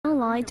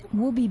sunlight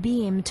will be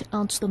beamed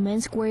onto the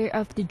main square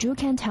of the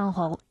Rjukan town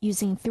hall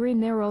using 3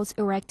 mirrors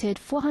erected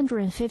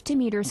 450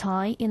 meters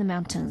high in the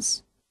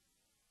mountains.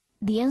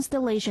 The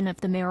installation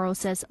of the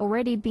mirrors has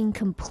already been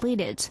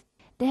completed.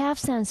 They have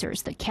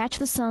sensors that catch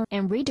the sun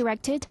and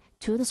redirect it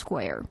to the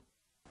square.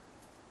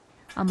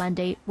 On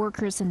Monday,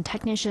 workers and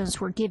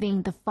technicians were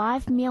giving the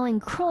 5 million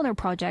kroner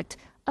project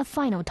a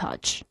final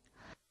touch.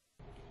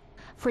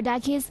 For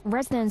decades,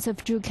 residents of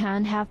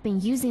Rjukan have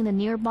been using the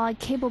nearby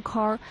cable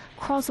car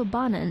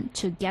Krossobanen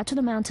to get to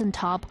the mountain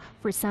top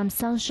for some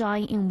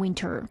sunshine in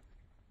winter.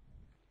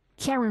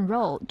 Karen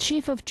Roll,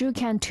 chief of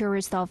Rjukan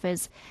Tourist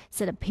Office,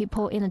 said that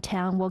people in the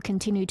town will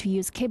continue to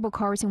use cable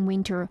cars in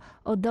winter,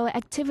 although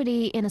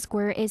activity in the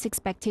square is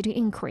expected to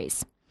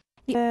increase.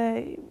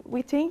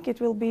 We think it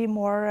will be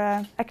more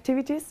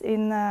activities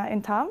in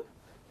town,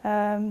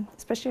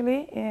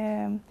 especially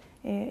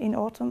in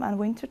autumn and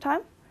winter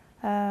time.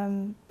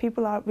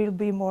 People will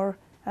be more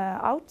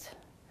out.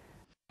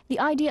 The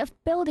idea of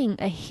building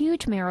a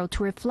huge mirror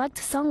to reflect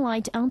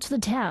sunlight onto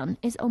the town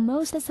is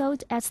almost as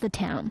old as the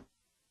town.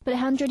 But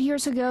 100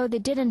 years ago, they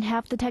didn't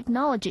have the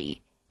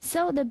technology,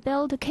 so they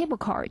built a cable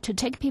car to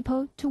take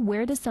people to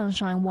where the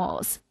sunshine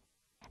was.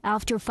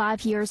 After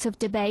 5 years of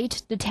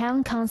debate, the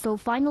town council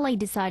finally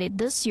decided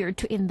this year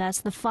to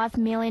invest the 5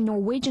 million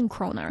Norwegian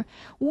kroner,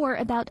 or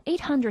about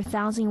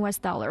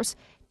 $800,000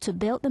 to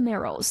build the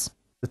mirrors.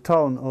 The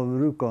town of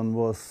Rjukan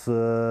was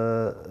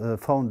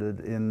founded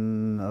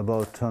in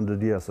about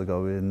 100 years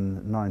ago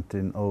in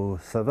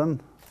 1907.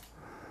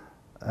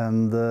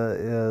 And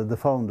the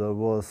founder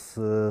was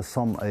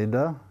Sam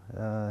Eide.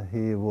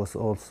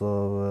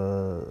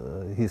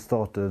 He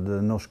started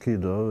Norsk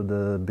Hydro,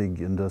 the big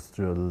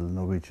industrial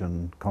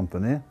Norwegian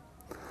company.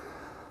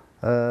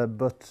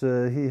 But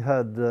he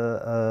had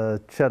a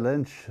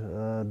challenge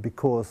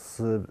because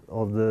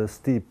of the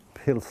steep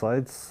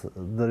hillsides.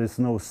 There is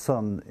no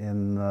sun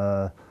in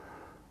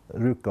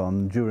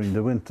Rjukan during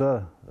the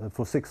winter.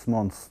 For 6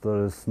 months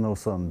there is no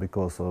sun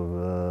because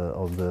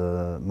of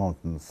the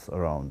mountains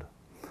around.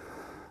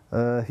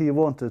 He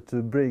wanted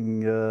to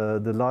bring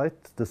the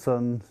light, the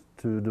sun,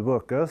 to the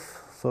workers,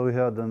 so he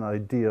had an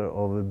idea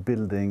of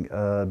building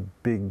a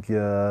big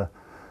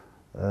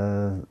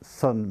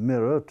sun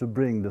mirror to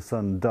bring the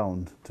sun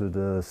down to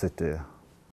the city.